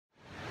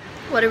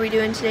What are we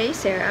doing today,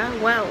 Sarah?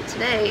 Well,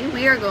 today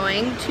we are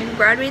going to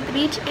Broadway at the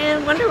Beach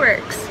and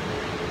Wonderworks.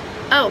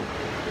 Oh,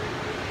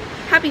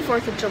 happy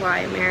 4th of July,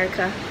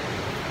 America.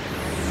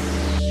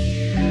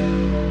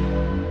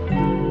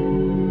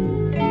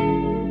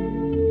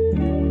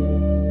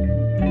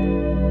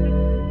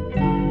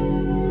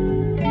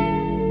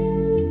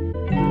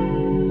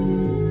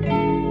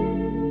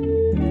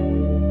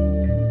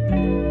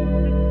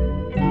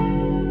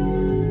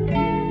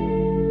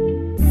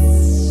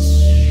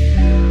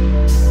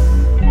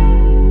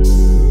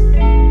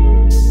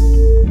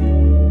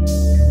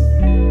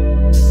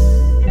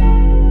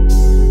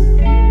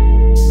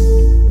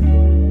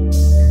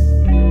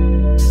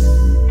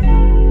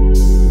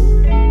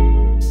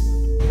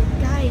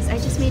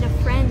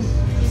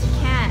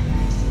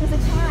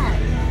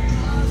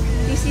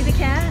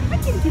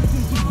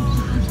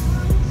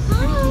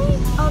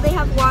 Oh, they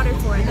have water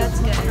for it. That's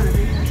good.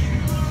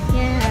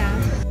 Yeah.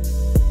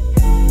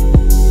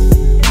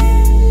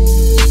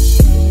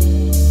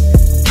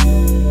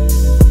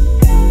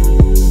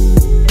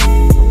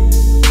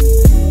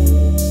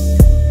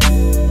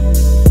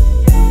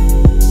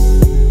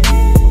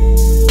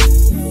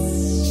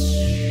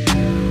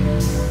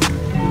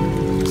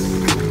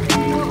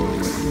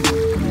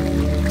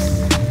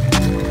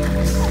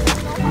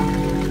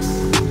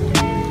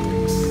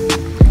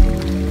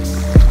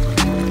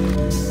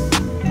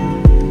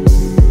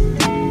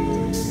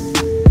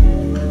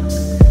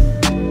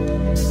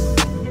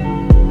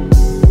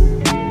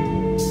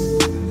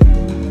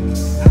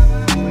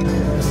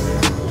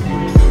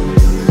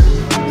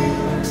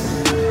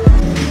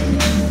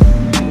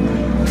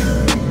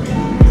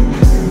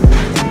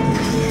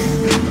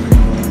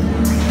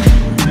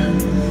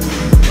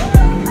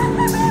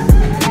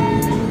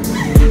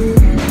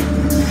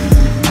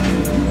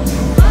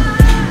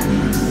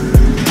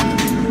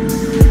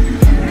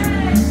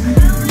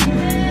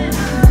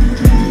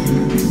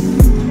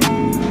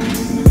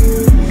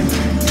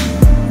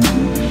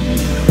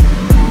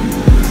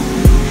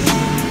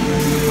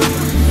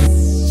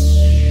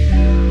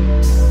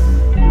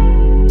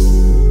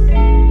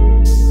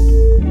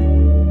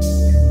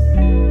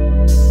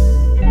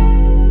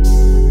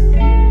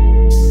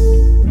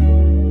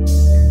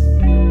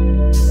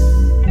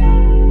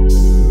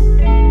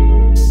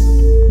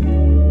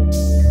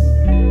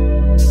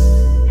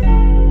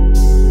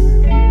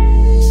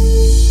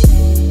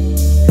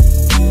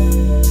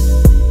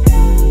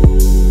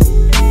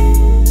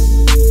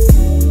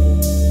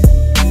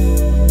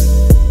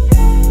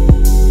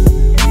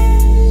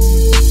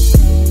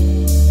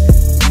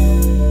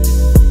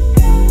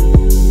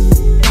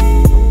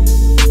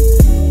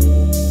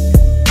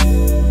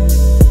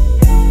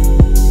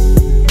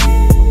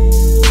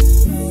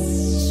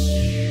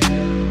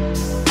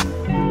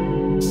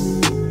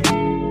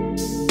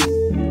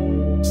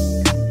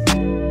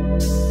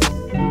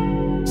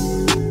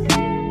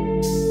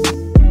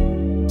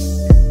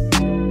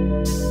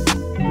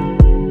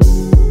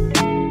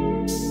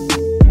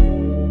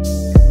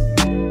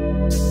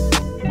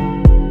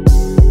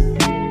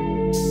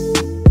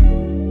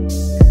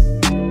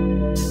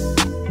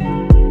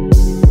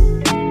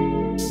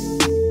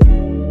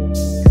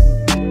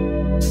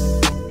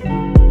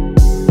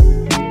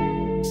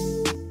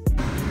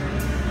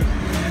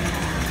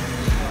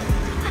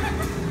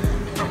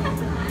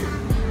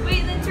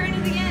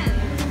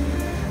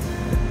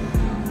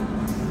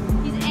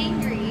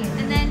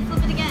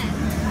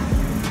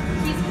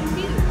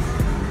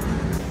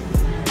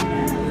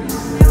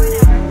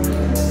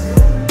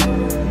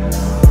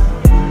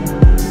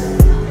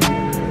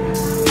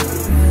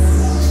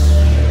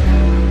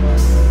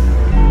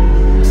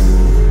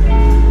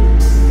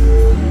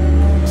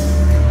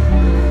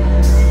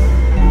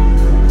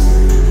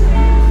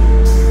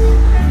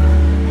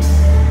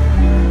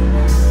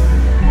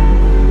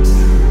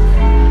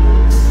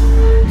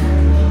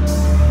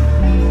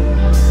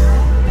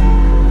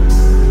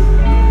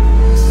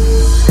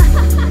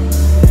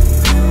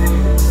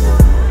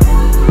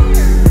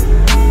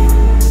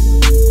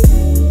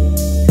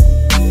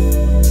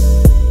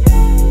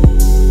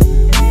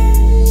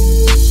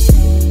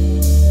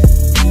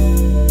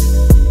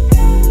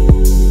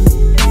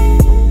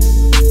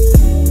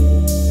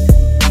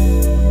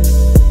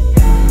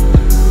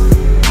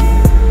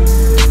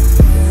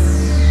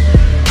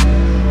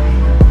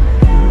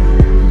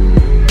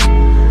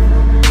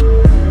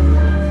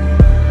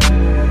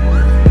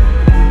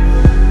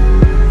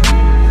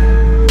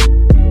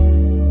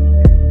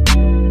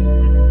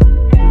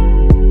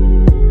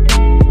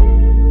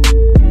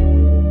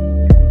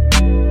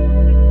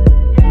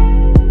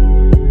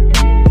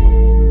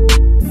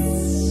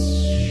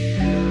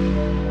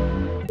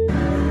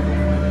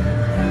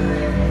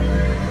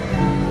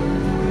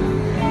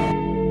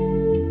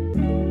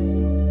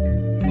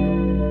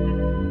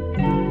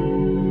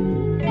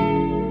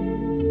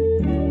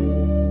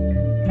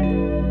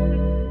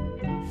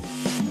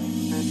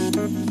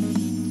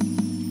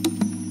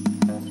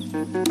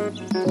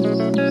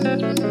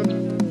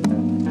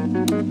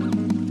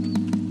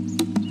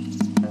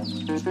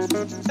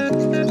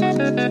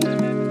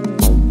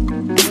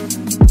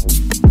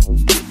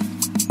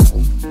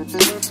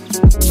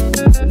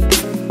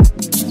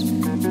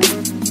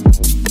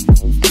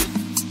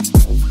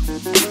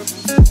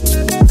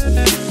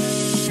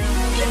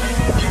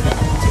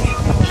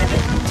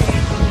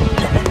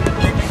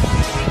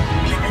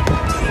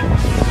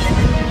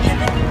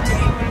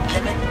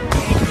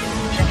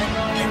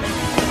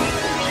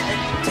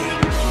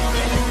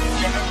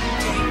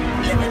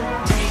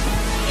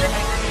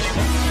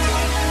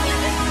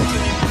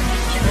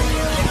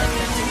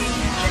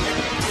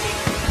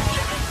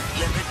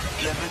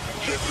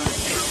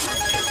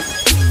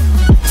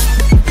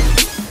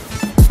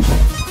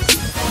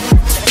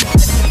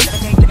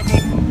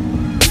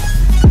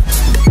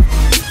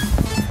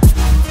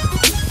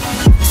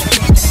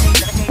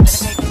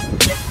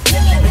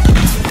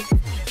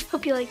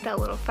 hope you like that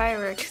little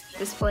fireworks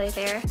display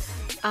there.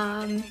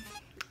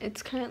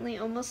 It's currently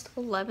almost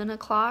 11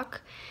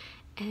 o'clock,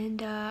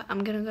 and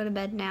I'm gonna go to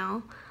bed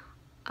now.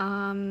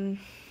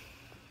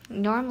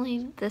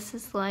 Normally this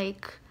is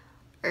like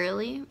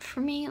early for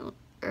me,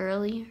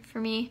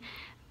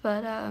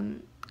 but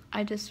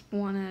I just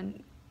want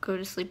to go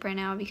to sleep right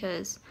now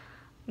because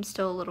I'm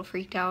still a little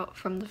freaked out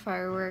from the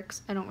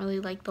fireworks. I don't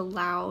really like the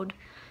loud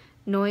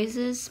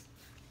noises.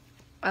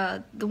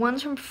 The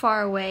ones from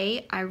far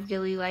away I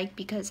really like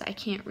because I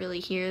can't really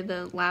hear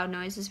the loud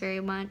noises very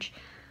much.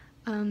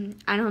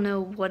 I don't know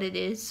what it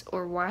is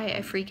or why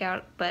I freak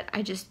out, but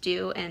I just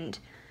do, and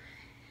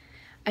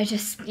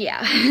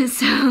yeah.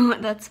 So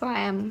that's why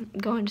I'm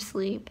going to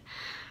sleep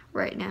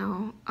right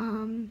now,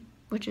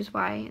 which is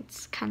why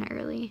it's kind of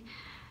early.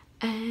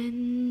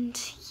 And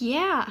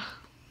yeah,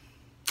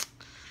 I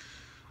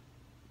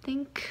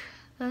think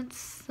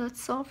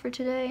that's all for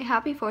today.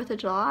 Happy 4th of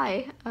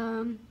July.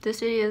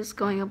 This video is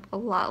going up a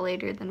lot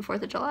later than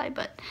 4th of July,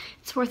 but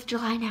it's 4th of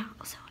July now,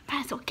 so I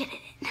might as well get it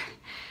in.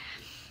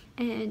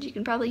 And you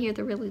can probably hear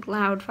the really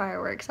loud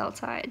fireworks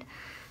outside,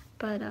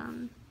 but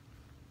I'm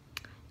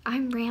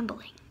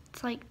rambling.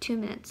 It's like 2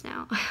 minutes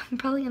now. I'm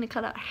probably gonna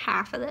cut out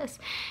half of this.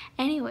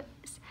 Anyways,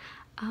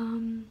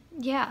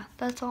 yeah,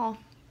 that's all.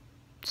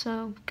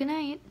 So, good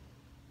night.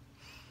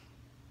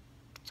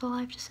 That's all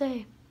I have to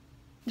say.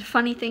 The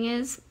funny thing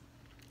is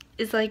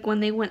like when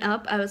they went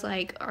up, I was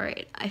like,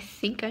 alright, I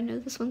think I know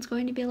this one's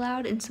going to be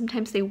loud, and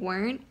sometimes they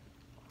weren't.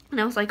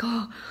 And I was like,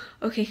 oh,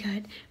 okay,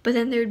 good. But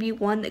then there would be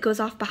one that goes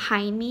off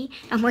behind me.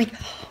 I'm like,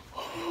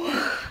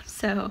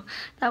 so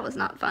that was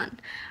not fun.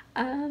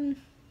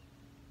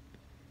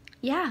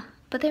 Yeah,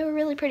 but they were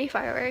really pretty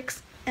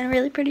fireworks and a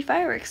really pretty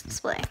fireworks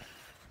display.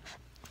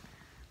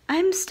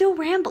 I'm still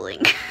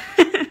rambling.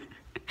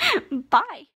 Bye.